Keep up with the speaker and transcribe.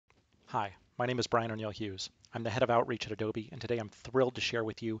Hi, my name is Bryan O'Neil Hughes. I'm the head of outreach at Adobe, and today I'm thrilled to share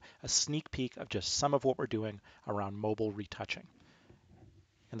with you a sneak peek of just some of what we're doing around mobile retouching.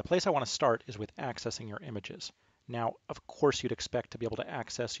 And the place I want to start is with accessing your images. Now, of course, you'd expect to be able to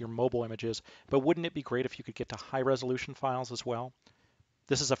access your mobile images, but wouldn't it be great if you could get to high resolution files as well?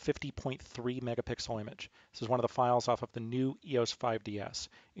 This is a 50.3 megapixel image. This is one of the files off of the new EOS 5DS.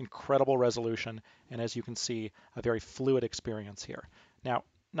 Incredible resolution, and as you can see, a very fluid experience here. Now,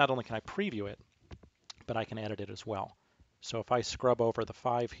 not only can I preview it, but I can edit it as well. So if I scrub over the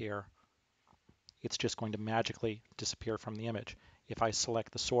 5 here, it's just going to magically disappear from the image. If I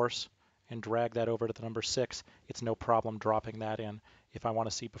select the source and drag that over to the number 6, it's no problem dropping that in. If I want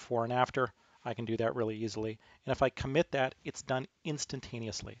to see before and after, I can do that really easily. And if I commit that, it's done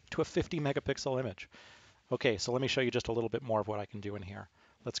instantaneously to a 50 megapixel image. Okay, so let me show you just a little bit more of what I can do in here.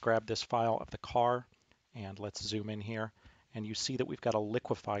 Let's grab this file of the car and let's zoom in here. And you see that we've got a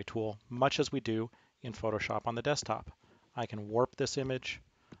Liquify tool, much as we do in Photoshop on the desktop. I can warp this image.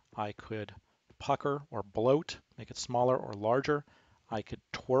 I could pucker or bloat, make it smaller or larger. I could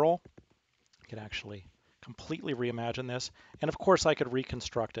twirl. I could actually completely reimagine this. And of course, I could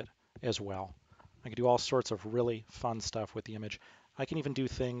reconstruct it as well. I could do all sorts of really fun stuff with the image. I can even do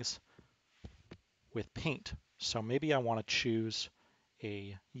things with paint. So maybe I want to choose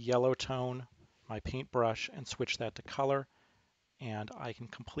a yellow tone, my paintbrush, and switch that to color. And I can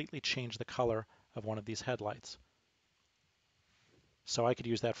completely change the color of one of these headlights. So I could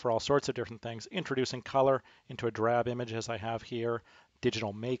use that for all sorts of different things, introducing color into a drab image as I have here,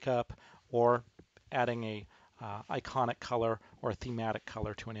 digital makeup, or adding a iconic color or a thematic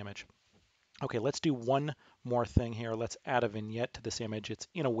color to an image. Okay, let's do one more thing here. Let's add a vignette to this image. It's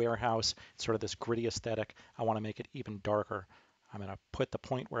in a warehouse, it's sort of this gritty aesthetic. I want to make it even darker. I'm going to put the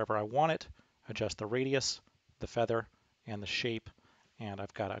point wherever I want it, adjust the radius, the feather, and the shape, and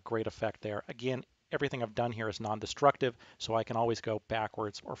I've got a great effect there. Again, everything I've done here is non-destructive, so I can always go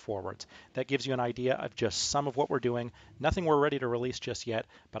backwards or forwards. That gives you an idea of just some of what we're doing. Nothing we're ready to release just yet,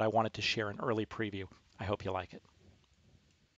 but I wanted to share an early preview. I hope you like it.